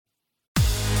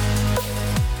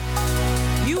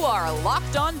are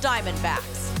Locked On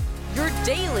Diamondbacks, your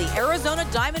daily Arizona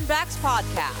Diamondbacks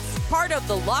podcast, part of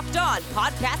the Locked On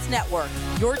Podcast Network,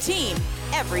 your team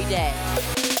every day.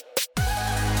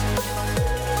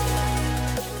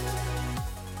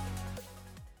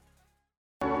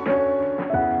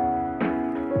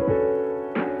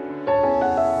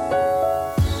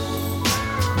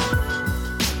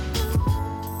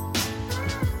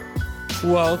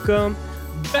 Welcome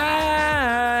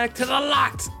back to the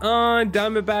Locked On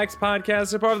Diamondbacks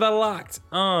podcast, a part of the Locked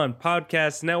On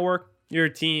Podcast Network, your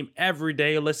team every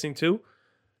day listening to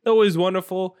the always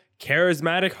wonderful,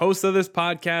 charismatic host of this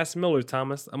podcast, Miller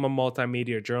Thomas. I'm a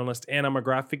multimedia journalist and I'm a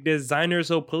graphic designer,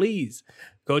 so please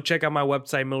go check out my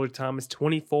website,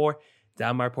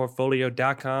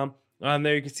 millerthomas24.myportfolio.com. On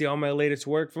there you can see all my latest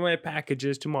work, from my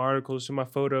packages to my articles to my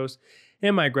photos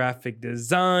and my graphic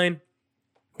design.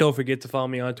 Don't forget to follow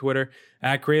me on Twitter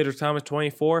at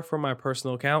CreatorThomas24 for my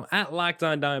personal account, at Locked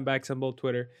On Diamondbacks on both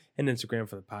Twitter and Instagram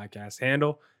for the podcast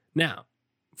handle. Now,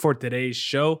 for today's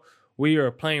show, we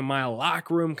are playing my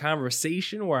locker room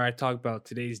conversation where I talk about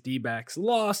today's D-backs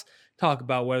loss, talk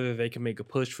about whether they can make a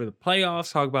push for the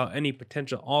playoffs, talk about any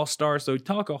potential all-stars. So we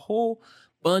talk a whole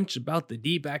bunch about the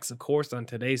D-backs, of course, on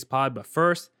today's pod. But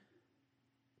first,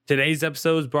 today's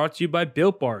episode is brought to you by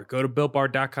Built Bar. Go to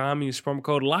BuiltBar.com, use promo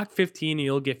code LOCK15 and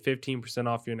you'll get 15%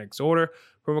 off your next order.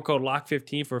 Promo code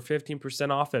LOCK15 for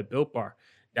 15% off at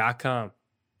BuiltBar.com.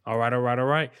 All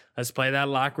right. Let's play that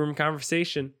locker room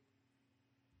conversation.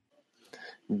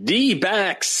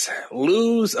 D-backs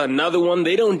lose another one.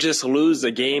 They don't just lose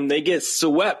a game. They get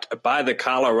swept by the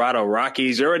Colorado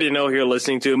Rockies. You already know who you're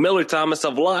listening to. Miller Thomas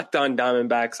of Locked On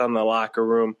Diamondbacks on the locker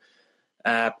room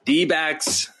app.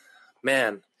 D-backs,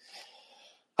 man,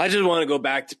 I just want to go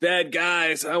back to bed,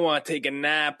 guys. I want to take a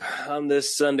nap on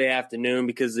this Sunday afternoon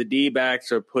because the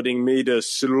D-backs are putting me to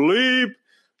sleep.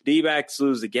 D-backs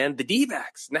lose again. The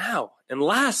D-backs now in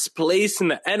last place in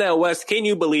the NL West. Can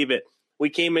you believe it? We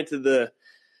came into the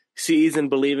season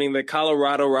believing the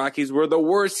Colorado Rockies were the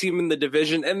worst team in the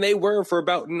division, and they were for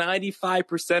about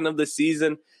 95% of the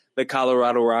season. The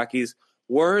Colorado Rockies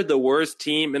were the worst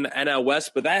team in the NL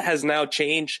West, but that has now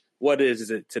changed. What is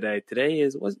it today?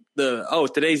 Today's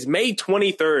May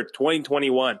 23rd,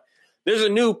 2021. There's a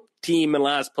new team in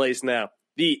last place now.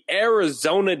 The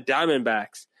Arizona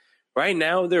Diamondbacks. Right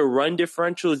now, their run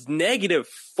differential is negative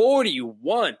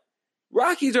 41.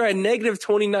 Rockies are at negative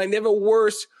 29. They have a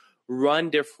worse run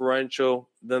differential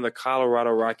than the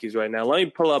Colorado Rockies right now. Let me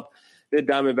pull up the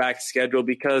Diamondbacks schedule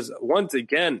because, once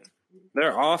again,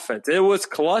 their offense, it was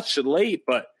clutch late,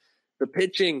 but the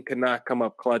pitching could not come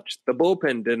up clutch. The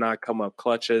bullpen did not come up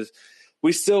clutch, as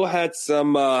we still had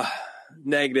some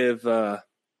negative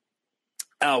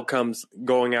outcomes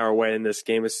going our way in this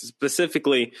game,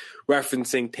 specifically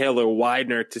referencing Taylor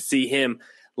Widener, to see him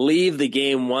leave the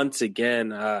game once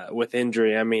again with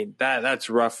injury. I mean, that's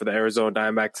rough for the Arizona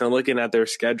Diamondbacks. And looking at their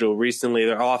schedule recently,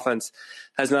 their offense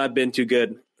has not been too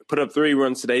good. Put up 3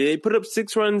 runs today. They put up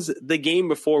 6 runs the game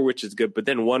before, which is good, but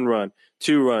then 1 run,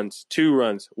 2 runs, 2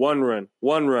 runs, 1 run,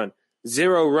 1 run,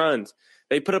 0 runs.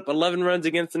 They put up 11 runs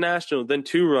against the Nationals, then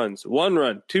 2 runs, 1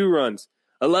 run, 2 runs,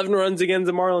 11 runs against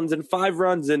the Marlins, and 5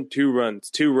 runs, and 2 runs,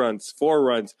 2 runs, 4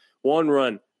 runs, 1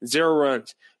 run, 0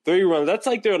 runs, 3 runs. That's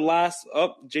like their last,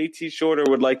 JT Shorter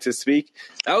would like to speak.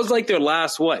 That was like their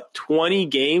last, 20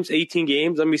 games, 18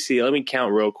 games? Let me see. Let me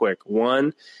count real quick.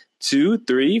 1, 2,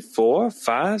 3, 4,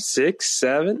 5, 6,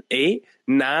 7, 8,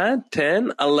 9,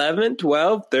 10, 11,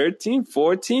 12, 13,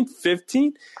 14,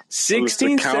 15,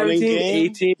 16, 17,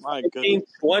 18, 19,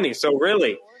 20. So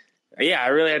really, I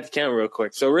really had to count real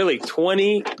quick. So really,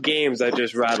 20 games I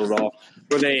just rattled off.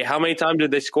 How many times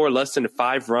did they score less than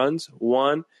 5 runs?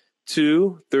 1,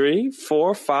 2, 3,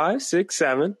 4, 5, 6,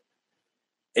 7,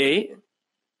 8,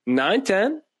 9,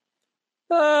 10,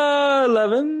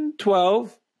 11,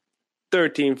 12,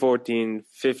 13, 14,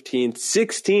 15,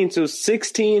 16. So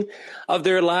 16 of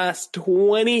their last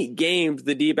 20 games,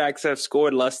 the D-backs have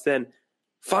scored less than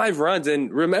 5 runs.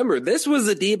 And remember, this was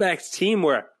the D-backs team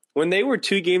where when they were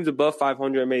 2 games above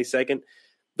 500 on May 2nd,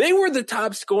 they were the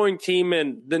top scoring team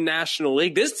in the National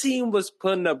League. This team was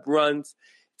putting up runs,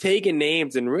 taking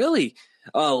names, and really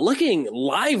looking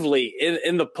lively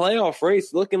in the playoff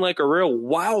race, looking like a real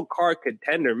wild card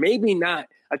contender. Maybe not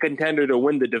a contender to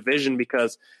win the division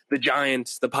because the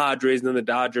Giants, the Padres, and the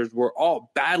Dodgers were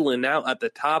all battling out at the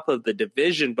top of the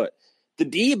division. But the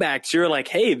D-backs, you're like,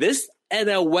 hey, this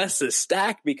NL West is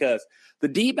stacked because the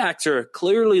D-backs are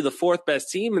clearly the 4th best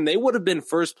team, and they would have been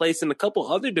first place in a couple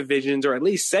other divisions, or at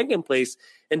least second place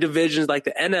in divisions like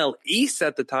the NL East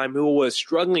at the time, who was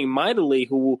struggling mightily,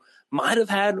 who might have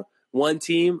had one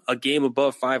team a game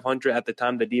above 500 at the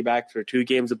time. The D-backs were 2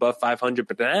 games above 500,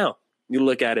 but now you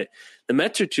look at it, the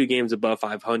Mets are 2 games above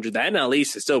 500. The NL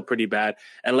East is still pretty bad.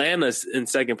 Atlanta's in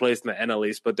second place in the NL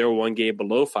East, but they're 1 game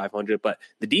below 500. But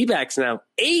the D-backs now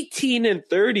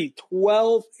 18-30,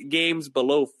 12 games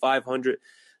below 500.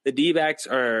 The D-backs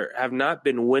have not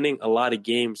been winning a lot of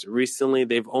games recently.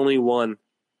 They've only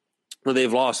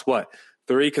they've lost 3,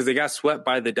 because they got swept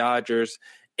by the Dodgers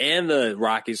and the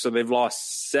Rockies. So they've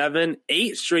lost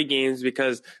 8 straight games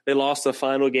because they lost the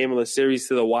final game of the series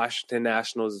to the Washington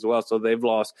Nationals as well. So they've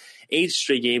lost 8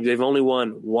 straight games. They've only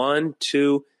won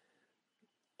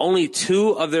only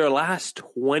 2 of their last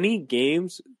 20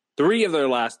 games, 3 of their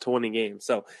last 20 games.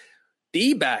 So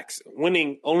D-backs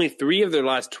winning only 3 of their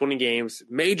last 20 games,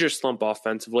 major slump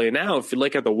offensively. And now, if you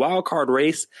look at the wild card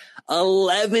race,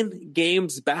 11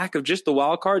 games back of just the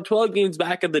wild card, 12 games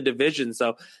back of the division.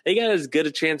 So they got as good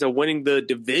a chance of winning the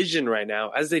division right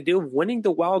now as they do winning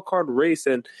the wild card race.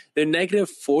 And their negative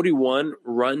 41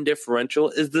 run differential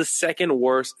is the second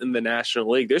worst in the National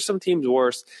League. There's some teams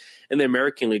worse in the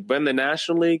American League, but in the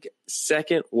National League,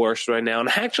 second worst right now. And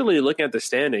actually looking at the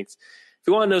standings, if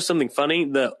you want to know something funny,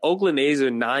 the Oakland A's are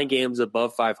 9 games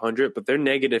above 500, but they're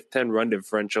negative 10 run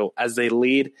differential as they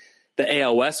lead the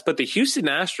AL West. But the Houston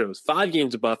Astros, 5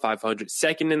 games above 500,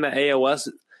 second in the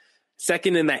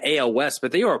AL West,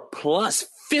 but they are plus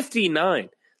 59.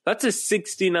 That's a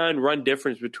 69 run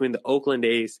difference between the Oakland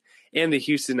A's and the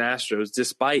Houston Astros,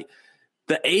 despite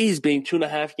the A's being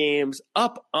 2.5 games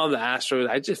up on the Astros.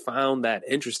 I just found that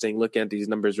interesting looking at these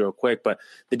numbers real quick. But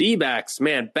the D-backs,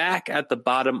 man, back at the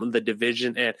bottom of the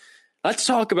division. And let's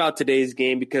talk about today's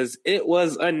game because it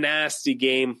was a nasty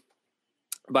game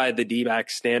by the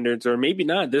D-backs standards, or maybe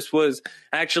not. This was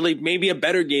actually maybe a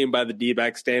better game by the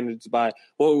D-backs standards by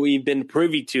what we've been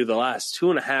privy to the last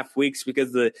 2.5 weeks,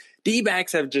 because the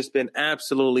D-backs have just been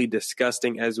absolutely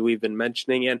disgusting, as we've been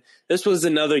mentioning. And this was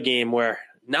another game where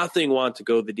nothing wanted to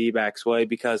go the D-backs way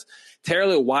because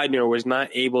Taylor Widener was not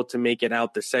able to make it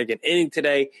out the second inning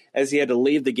today, as he had to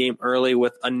leave the game early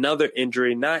with another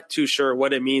injury. Not too sure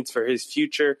what it means for his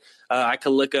future. I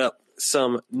could look up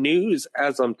some news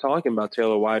as I'm talking about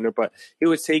Taylor Widener, but he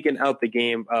was taken out the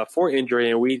game for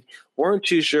injury, and we weren't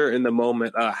too sure in the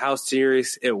moment how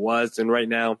serious it was. And right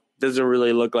now, doesn't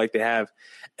really look like they have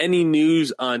any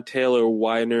news on Taylor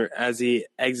Widener as he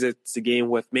exits the game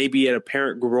with maybe an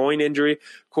apparent groin injury,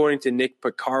 according to Nick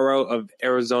Picaro of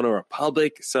Arizona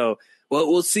Republic. So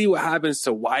we'll see what happens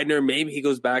to Widener. Maybe he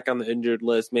goes back on the injured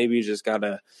list. Maybe you just got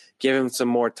to give him some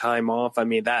more time off. I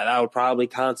mean, that would probably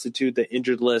constitute the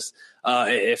injured list.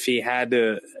 If he had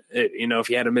to, if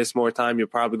he had to miss more time, you'll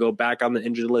probably go back on the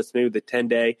injured list, maybe the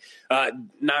 10-day.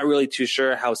 Not really too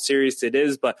sure how serious it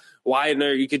is, but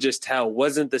Widener, you could just tell,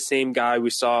 wasn't the same guy we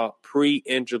saw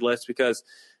pre-injured list, because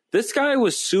this guy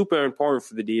was super important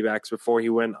for the D-backs before he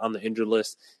went on the injured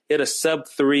list. He had a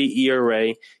sub-3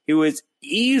 ERA. He was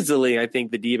easily, I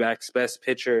think, the D-backs' best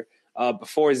pitcher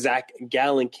before Zach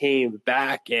Gallen came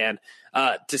back. And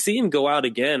to see him go out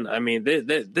again, I mean,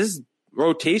 this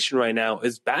rotation right now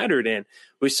is battered. And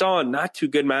we saw not too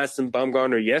good Madison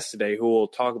Bumgarner yesterday, who we'll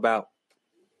talk about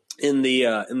in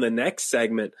the next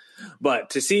segment.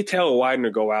 But to see Taylor Widener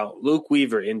go out, Luke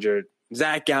Weaver injured,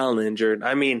 Zach Gallen injured,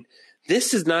 I mean,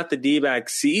 this is not the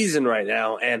D-backs season right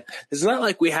now. And it's not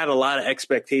like we had a lot of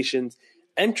expectations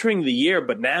entering the year,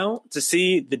 but now to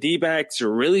see the D-backs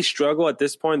really struggle at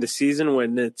this point in the season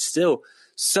when it's still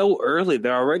so early,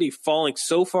 they're already falling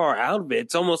so far out of it.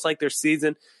 It's almost like their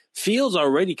season feels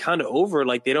already kind of over,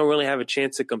 like they don't really have a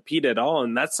chance to compete at all.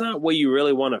 And that's not what you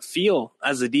really want to feel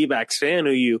as a D-backs fan,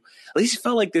 who you at least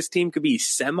felt like this team could be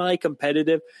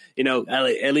semi-competitive,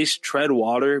 at least tread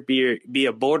water, be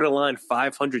a borderline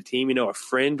 500 team, a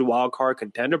fringe wild card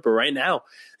contender. But right now,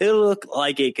 they look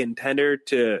like a contender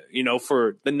to,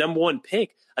 for the number 1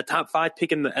 pick, a top 5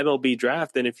 pick in the MLB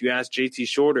draft. And if you ask JT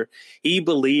Shorter, he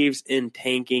believes in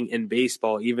tanking in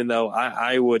baseball, even though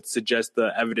I would suggest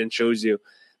the evidence shows you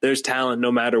there's talent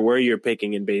no matter where you're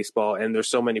picking in baseball, and there's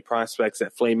so many prospects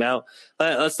that flame out.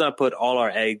 Let's not put all our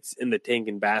eggs in the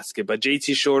tanking basket. But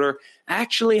JT Shorter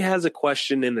actually has a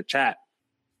question in the chat.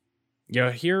 You'll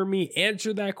hear me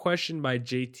answer that question by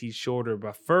JT Shorter.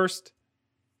 But first,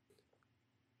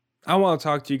 I want to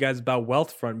talk to you guys about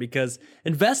Wealthfront, because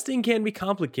investing can be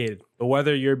complicated. But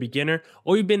whether you're a beginner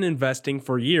or you've been investing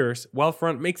for years,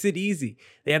 Wealthfront makes it easy.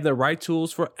 They have the right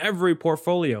tools for every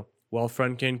portfolio.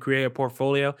 Wealthfront can create a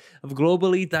portfolio of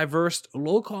globally diverse,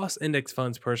 low-cost index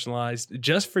funds personalized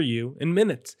just for you in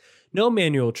minutes. No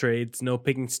manual trades, no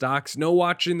picking stocks, no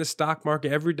watching the stock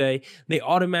market every day. They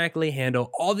automatically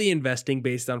handle all the investing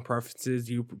based on preferences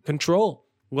you control.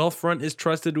 Wealthfront is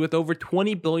trusted with over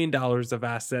 $20 billion of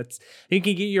assets. You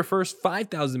can get your first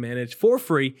 5,000 managed for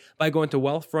free by going to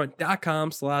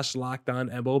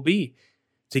wealthfront.com/lockedonmlb.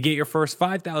 To get your first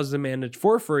 5,000 managed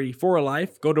for free for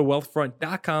life, go to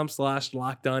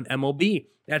wealthfront.com/lockedonmlb.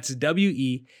 That's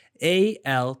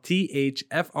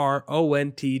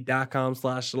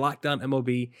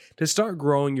wealthfront.com/lockedonmlb to start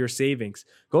growing your savings.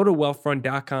 Go to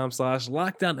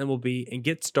wealthfront.com/lockedonmlb and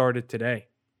get started today.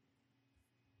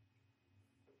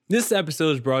 This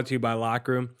episode is brought to you by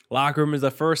Locker Room. Locker Room is the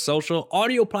first social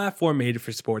audio platform made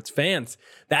for sports fans.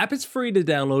 The app is free to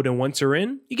download, and once you're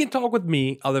in, you can talk with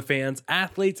me, other fans,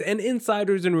 athletes, and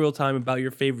insiders in real time about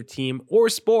your favorite team or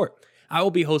sport. I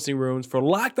will be hosting rooms for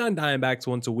Locked On Diamondbacks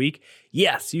once a week.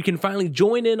 Yes, you can finally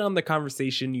join in on the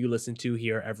conversation you listen to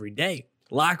here every day.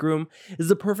 Locker Room is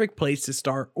the perfect place to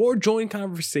start or join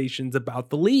conversations about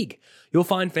the league. You'll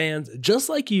find fans just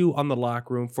like you on the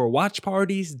Locker Room for watch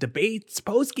parties, debates,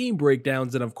 post-game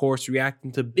breakdowns, and of course,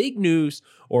 reacting to big news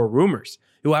or rumors.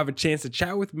 You'll have a chance to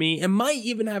chat with me and might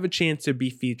even have a chance to be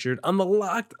featured on the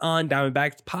Locked On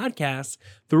Diamondbacks podcast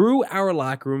through our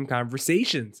Locker Room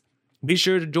conversations. Be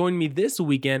sure to join me this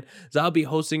weekend as I'll be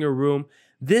hosting a room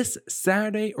this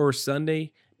Saturday or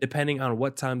Sunday, depending on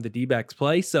what time the D-backs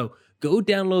play. So go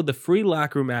download the free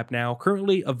Locker Room app now,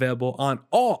 currently available on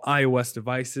all iOS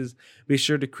devices. Be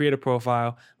sure to create a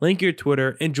profile, link your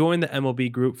Twitter, and join the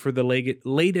MLB group for the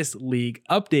latest league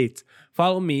updates.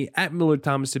 Follow me at Miller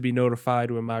Thomas to be notified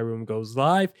when my room goes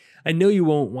live. I know you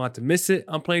won't want to miss it.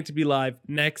 I'm planning to be live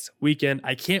next weekend.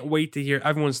 I can't wait to hear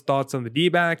everyone's thoughts on the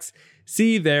D-backs.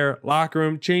 See you there. Locker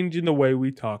Room, changing the way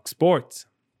we talk sports.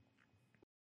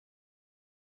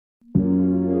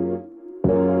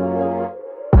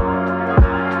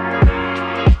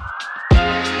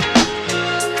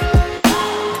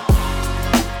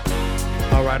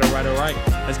 All right.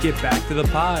 Let's get back to the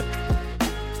pod.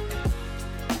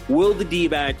 Will the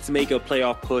D-backs make a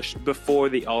playoff push before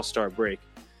the All-Star break?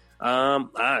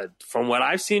 From what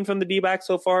I've seen from the D-backs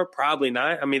so far, probably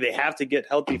not. I mean, they have to get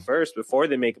healthy first before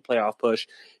they make a playoff push.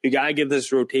 You got to get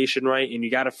this rotation right, and you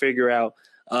got to figure out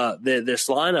this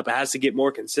lineup has to get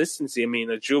more consistency. I mean,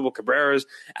 Jubal Cabrera's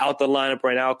out the lineup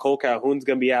right now. Cole Calhoun's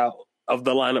going to be out of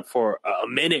the lineup for a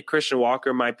minute. Christian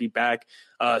Walker might be back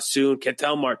soon.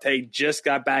 Ketel Marte just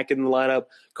got back in the lineup.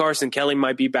 Carson Kelly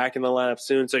might be back in the lineup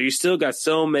soon. So you still got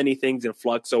so many things in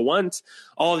flux. So once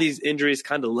all these injuries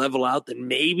kind of level out, then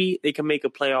maybe they can make a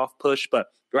playoff push. But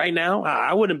right now,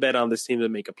 I wouldn't bet on this team to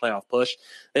make a playoff push.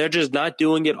 They're just not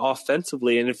doing it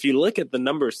offensively. And if you look at the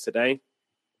numbers today,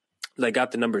 I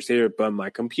got the numbers here, but my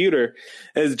computer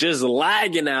is just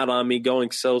lagging out on me,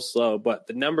 going so slow. But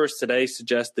the numbers today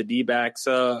suggest the D-backs,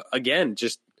 again,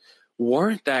 just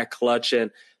weren't that clutch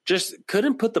and just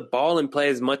couldn't put the ball in play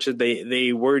as much as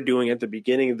they were doing at the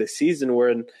beginning of the season,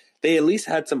 where they at least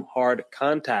had some hard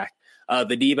contact.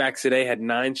 The D-backs today had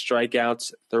 9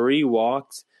 strikeouts, 3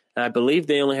 walks, and I believe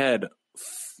they only had,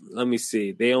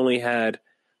 they only had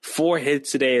 4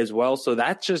 hits today as well. So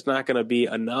that's just not going to be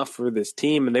enough for this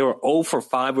team. And they were 0 for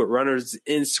 5 with runners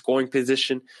in scoring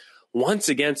position once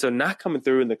again. So not coming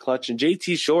through in the clutch. And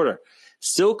JT Shorter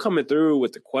still coming through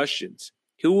with the questions.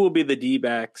 Who will be the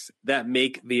D-backs that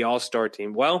make the All-Star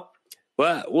team? Well,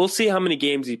 we'll see how many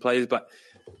games he plays,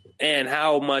 and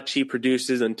how much he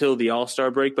produces until the All-Star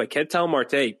break. But Ketel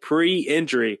Marte,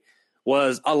 pre-injury,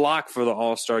 was a lock for the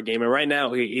All-Star game. And right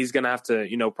now he's going to have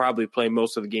to, probably play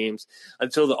most of the games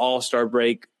until the All-Star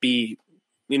break, be,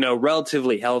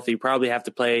 relatively healthy, probably have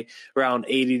to play around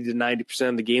 80 to 90%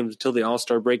 of the games until the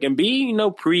All-Star break and be,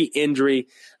 pre-injury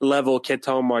level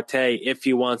Ketel Marte if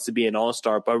he wants to be an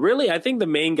All-Star. But really, I think the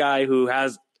main guy who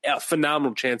has a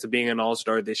phenomenal chance of being an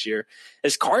All-Star this year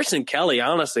is Carson Kelly,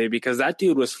 honestly, because that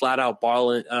dude was flat out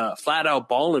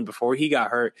balling before he got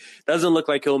hurt. Doesn't look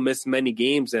like he'll miss many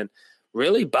games. And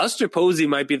really, Buster Posey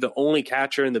might be the only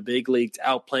catcher in the big leagues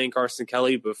out playing Carson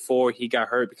Kelly before he got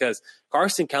hurt, because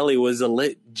Carson Kelly was a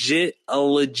legitimate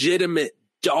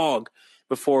dog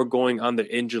before going on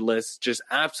the injured list, just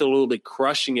absolutely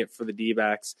crushing it for the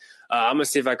D-backs. I'm going to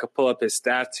see if I could pull up his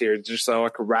stats here just so I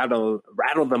could rattle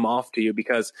them off to you,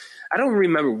 because I don't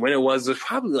remember when it was. It was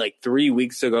probably like 3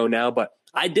 weeks ago now, but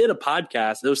I did a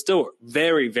podcast. It was still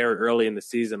very, very early in the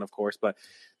season, of course, but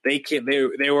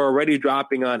they were already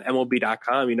dropping on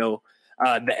MLB.com,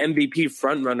 the MVP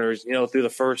frontrunners, through the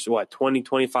first, 20,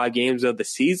 25 games of the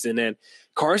season. And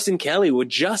Carson Kelly was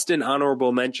just an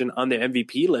honorable mention on the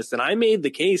MVP list. And I made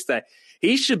the case that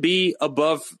he should be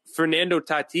above Fernando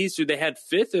Tatis, who they had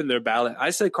 5th in their ballot. I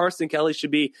said Carson Kelly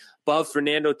should be above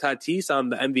Fernando Tatis on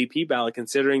the MVP ballot,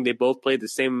 considering they both played the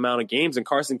same amount of games. And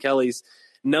Carson Kelly's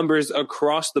numbers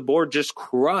across the board just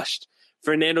crushed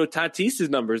Fernando Tatis's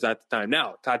numbers at the time.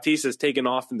 Now, Tatis has taken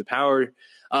off in the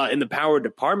power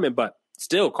department, but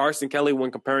still, Carson Kelly,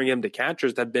 when comparing him to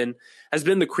catchers, has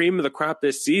been the cream of the crop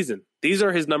this season. These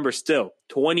are his numbers still.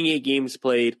 28 games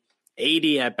played,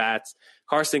 80 at-bats.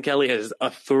 Carson Kelly has a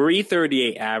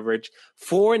 338 average,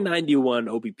 491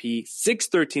 OBP,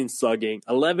 613 slugging,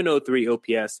 1103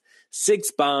 OPS,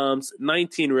 6 bombs,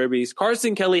 19 ribbies.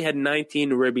 Carson Kelly had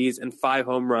 19 ribbies and 5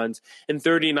 home runs in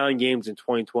 39 games in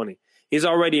 2020. He's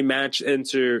already matched and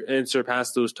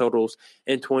surpassed those totals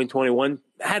in 2021.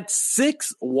 Had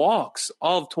 6 walks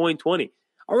all of 2020.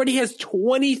 Already has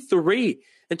 23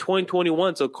 in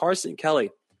 2021. So Carson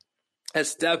Kelly has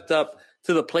stepped up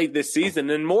to the plate this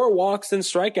season and more walks than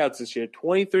strikeouts this year.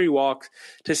 23 walks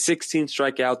to 16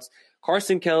 strikeouts.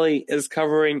 Carson Kelly is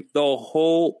covering the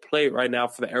whole plate right now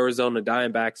for the Arizona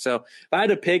Diamondbacks. So if I had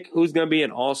to pick who's going to be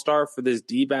an all-star for this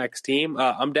D-backs team,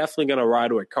 I'm definitely going to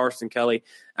ride with Carson Kelly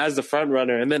as the front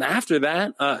runner. And then after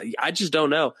that, I just don't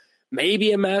know.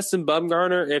 Maybe a Madison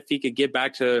Bumgarner if he could get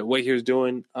back to what he was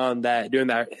doing during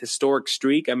that historic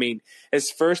streak. I mean,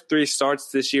 his first 3 starts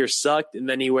this year sucked, and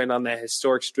then he went on that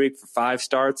historic streak for 5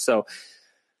 starts. So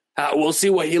we'll see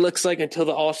what he looks like until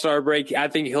the All-Star break. I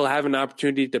think he'll have an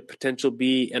opportunity to potentially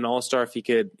be an All-Star if he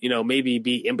could, maybe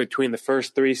be in between the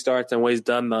first 3 starts and what he's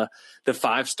done the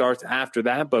 5 starts after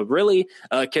that. But really,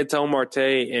 Ketel Marte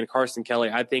and Carson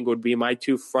Kelly, I think, would be my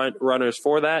 2 front runners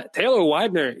for that. Taylor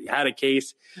Widener had a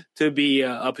case to be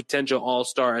a potential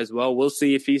All-Star as well. We'll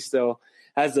see if he still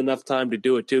has enough time to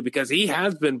do it too, because he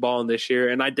has been balling this year,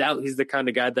 and I doubt he's the kind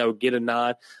of guy that would get a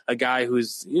nod, a guy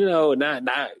who's,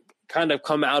 not kind of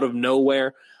come out of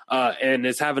nowhere and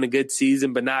is having a good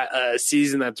season, but not a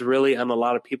season that's really on a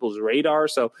lot of people's radar.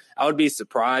 So I would be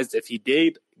surprised if he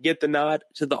did get the nod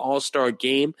to the All-Star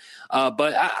game.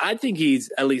 But I think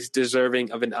he's at least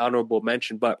deserving of an honorable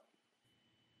mention. But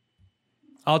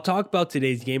I'll talk about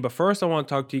today's game, but first I want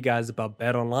to talk to you guys about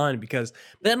BetOnline, because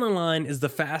BetOnline is the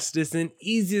fastest and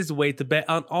easiest way to bet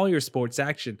on all your sports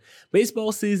action.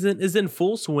 Baseball season is in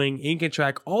full swing, and you can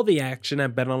track all the action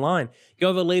at BetOnline. Get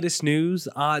all the latest news,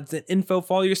 odds, and info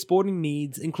for all your sporting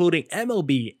needs, including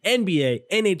MLB, NBA,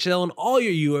 NHL, and all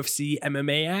your UFC,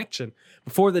 MMA action.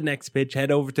 Before the next pitch,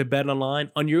 head over to BetOnline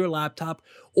on your laptop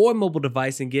or mobile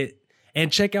device and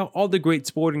check out all the great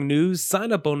sporting news,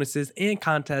 sign-up bonuses, and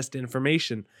contest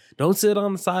information. Don't sit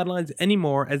on the sidelines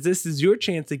anymore, as this is your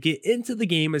chance to get into the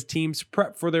game as teams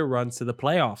prep for their runs to the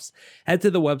playoffs. Head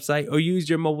to the website or use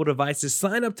your mobile device to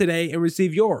sign up today and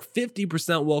receive your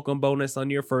 50% welcome bonus on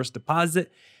your first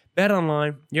deposit.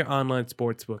 BetOnline, your online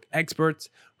sportsbook experts.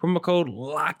 Promo code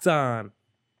LOCKEDON.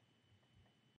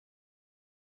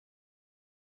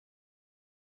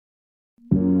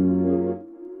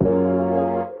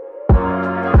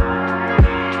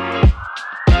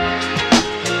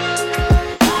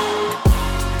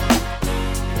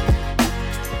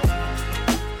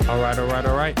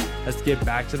 All right. Let's get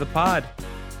back to the pod.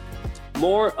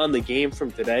 More on the game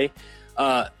from today.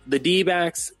 The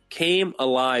D-backs came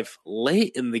alive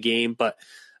late in the game, but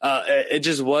it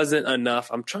just wasn't enough.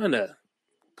 I'm trying to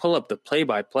pull up the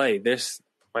play-by-play.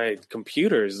 My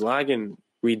computer is lagging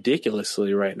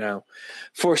ridiculously right now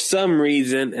for some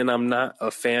reason, and I'm not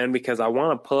a fan because I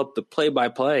want to pull up the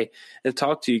play-by-play and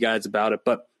talk to you guys about it.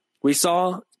 But we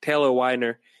saw Taylor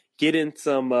Widener get in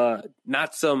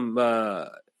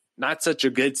not such a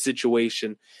good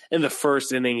situation in the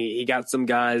first inning. He got some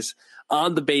guys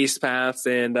on the base paths,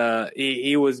 and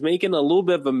he was making a little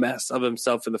bit of a mess of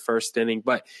himself in the first inning,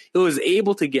 but he was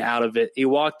able to get out of it. He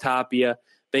walked Tapia.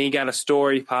 Then he got a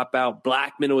Story pop out.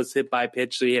 Blackmon was hit by a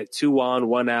pitch, so he had 2 on,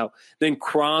 1 out. Then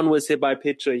Cron was hit by a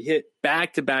pitch, so he hit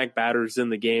back-to-back batters in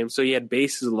the game, so he had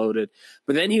bases loaded.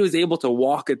 But then he was able to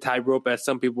walk a tightrope, as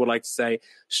some people would like to say,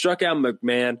 struck out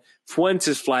McMahon,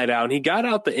 Fuentes flied out, and he got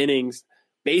out the innings,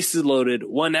 bases loaded,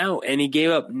 1 out, and he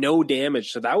gave up no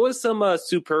damage. So that was some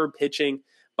superb pitching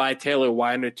by Taylor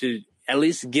Widener to at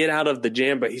least get out of the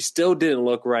jam, but he still didn't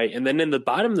look right. And then in the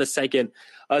bottom of the second,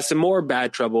 some more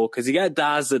bad trouble because he got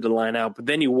Daza to line out, but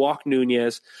then he walked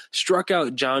Nunez, struck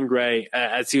out John Gray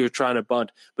as he was trying to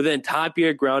bunt. But then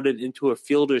Tapia grounded into a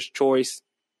fielder's choice,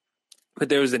 but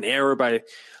there was an error by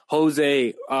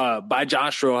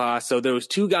Josh Rojas. So there was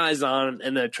 2 guys on,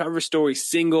 and then Trevor Story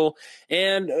single.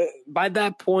 And by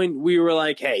that point, we were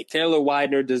like, hey, Taylor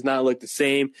Widener does not look the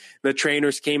same. The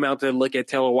trainers came out to look at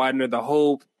Taylor Widener. The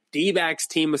whole D-backs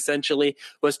team essentially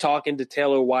was talking to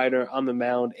Taylor Widener on the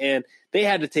mound, and they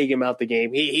had to take him out the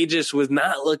game. He just was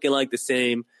not looking like the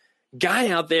same guy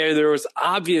out there. There was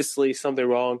obviously something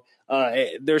wrong.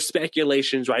 There's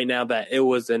speculations right now that it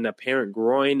was an apparent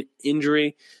groin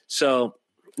injury. So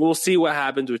we'll see what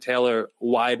happens with Taylor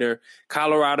Widener.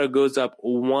 Colorado goes up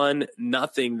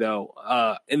 1-0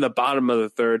 though in the bottom of the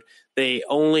third. They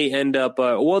only end up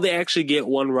they actually get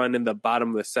one run in the bottom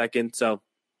of the second, so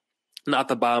not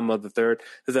the bottom of the third,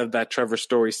 because of that Trevor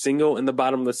Story single in the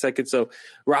bottom of the second. So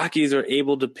Rockies are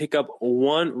able to pick up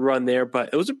one run there, but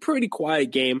it was a pretty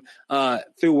quiet game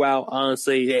throughout,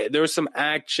 honestly. There was some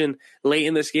action late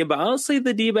in this game, but honestly,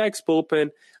 the D-backs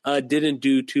bullpen didn't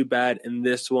do too bad in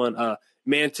this one.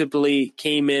 Mantiply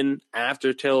came in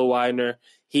after Taylor Widener.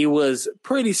 He was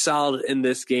pretty solid in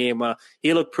this game.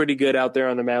 He looked pretty good out there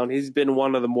on the mound. He's been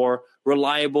one of the more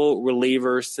reliable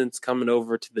relievers since coming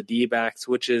over to the D-backs,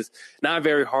 which is not a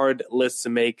very hard list to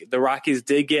make. The Rockies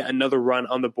did get another run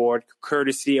on the board,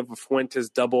 courtesy of a Fuentes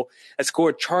double, that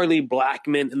scored Charlie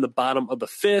Blackmon in the bottom of the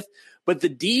fifth. But the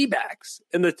D-backs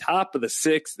in the top of the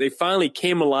sixth, they finally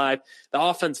came alive. The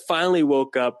offense finally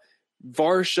woke up.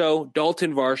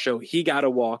 Dalton Varsho, he got a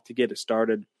walk to get it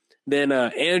started. Then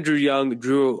Andrew Young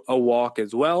drew a walk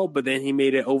as well, but then he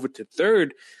made it over to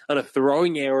third on a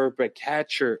throwing error by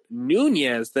catcher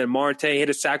Nunez. Then Marte hit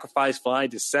a sacrifice fly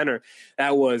to center.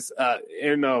 That was,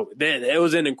 it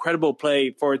was an incredible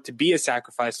play for it to be a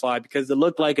sacrifice fly because it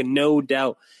looked like a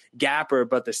no-doubt gapper,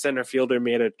 but the center fielder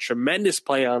made a tremendous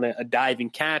play on it, a diving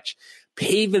catch.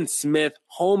 Pavin Smith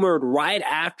homered right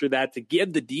after that to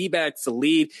give the D-backs the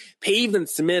lead. Pavin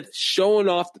Smith showing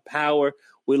off the power.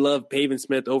 We love Pavin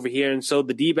Smith over here. And so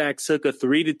the D-backs took a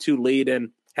 3-2 lead.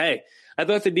 And hey, I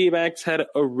thought the D-backs had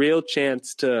a real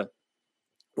chance to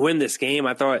win this game.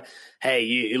 I thought, hey,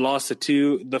 you lost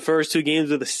the first two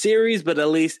games of the series, but at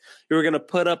least you were going to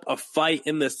put up a fight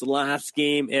in this last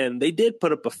game. And they did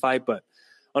put up a fight, but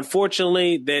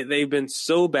unfortunately, they've been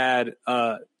so bad.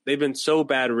 They've been so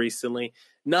bad recently.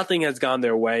 Nothing has gone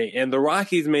their way, and the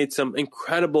Rockies made some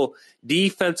incredible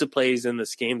defensive plays in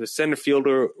this game. The center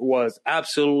fielder was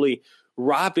absolutely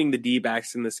robbing the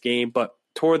D-backs in this game, but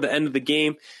toward the end of the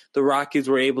game, the Rockies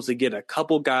were able to get a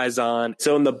couple guys on.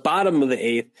 So in the bottom of the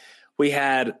eighth, we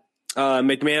had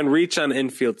McMahon reach on an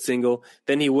infield single.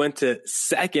 Then he went to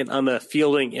second on the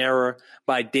fielding error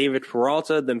by David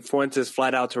Peralta. Then Fuentes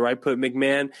flat out to right, put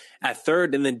McMahon at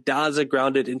third, and then Daza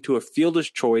grounded into a fielder's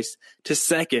choice to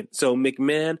second. So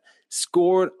McMahon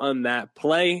scored on that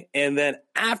play. And then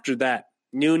after that,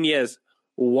 Nunez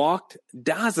walked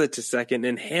Daza to second,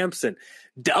 and Hampson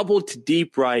doubled to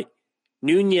deep right.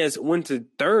 Nunez went to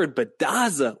third, but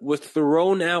Daza was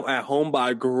thrown out at home by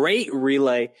a great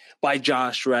relay by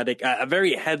Josh Reddick, a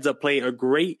very heads-up play, a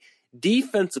great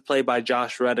defensive play by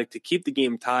Josh Reddick to keep the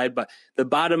game tied. But the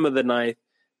bottom of the ninth,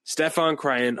 Stefan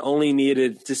Cryan only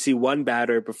needed to see one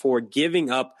batter before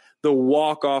giving up the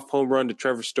walk-off home run to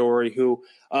Trevor Story, who,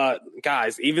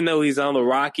 guys, even though he's on the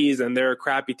Rockies and they're a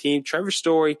crappy team, Trevor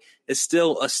Story is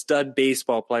still a stud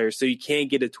baseball player, so you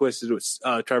can't get it twisted with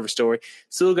Trevor Story.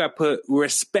 Still got to put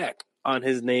respect on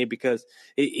his name because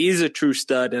he's a true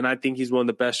stud, and I think he's one of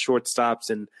the best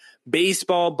shortstops in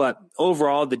baseball. But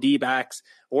overall, the D-backs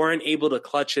weren't able to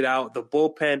clutch it out. The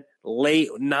bullpen late,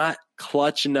 not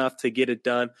clutch enough to get it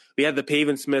done. We had the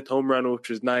Pavin Smith home run, which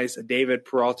was nice. David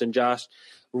Peralta and Josh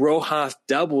Rojas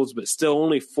doubles, but still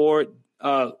only 4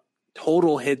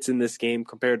 total hits in this game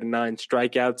compared to 9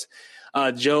 strikeouts.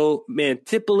 Joe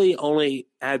Mantiply only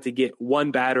had to get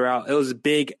one batter out. It was a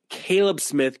big Caleb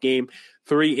Smith game,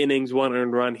 3 innings, 1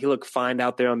 earned run. He looked fine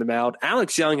out there on the mound.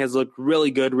 Alex Young has looked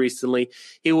really good recently.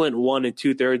 He went 1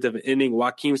 2/3 of an inning.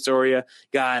 Joaquin Soria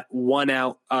got 1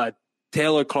 out.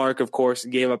 Taylor Clark, of course,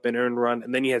 gave up an earned run.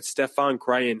 And then you had Stefan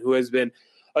Cryan, who has been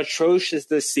atrocious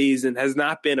this season, has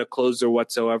not been a closer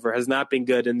whatsoever, has not been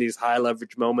good in these high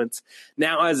leverage moments.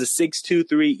 Now has a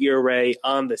 6.23 ERA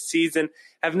on the season.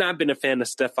 Have not been a fan of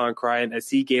Stefan Cryan as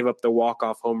he gave up the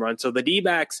walk-off home run. So the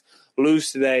D-backs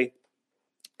lose today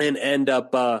and end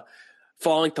up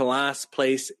falling to last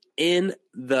place in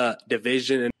the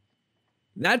division.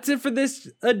 That's it for this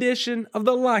edition of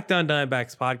the Locked On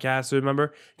Diamondbacks podcast. So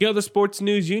remember, get all the sports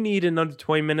news you need in under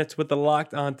 20 minutes with the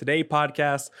Locked On Today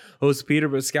podcast. Host Peter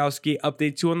Brzezowski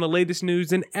updates you on the latest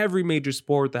news in every major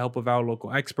sport with the help of our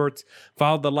local experts.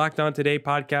 Follow the Locked On Today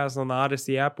podcast on the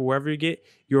Odyssey app or wherever you get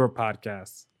your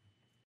podcasts.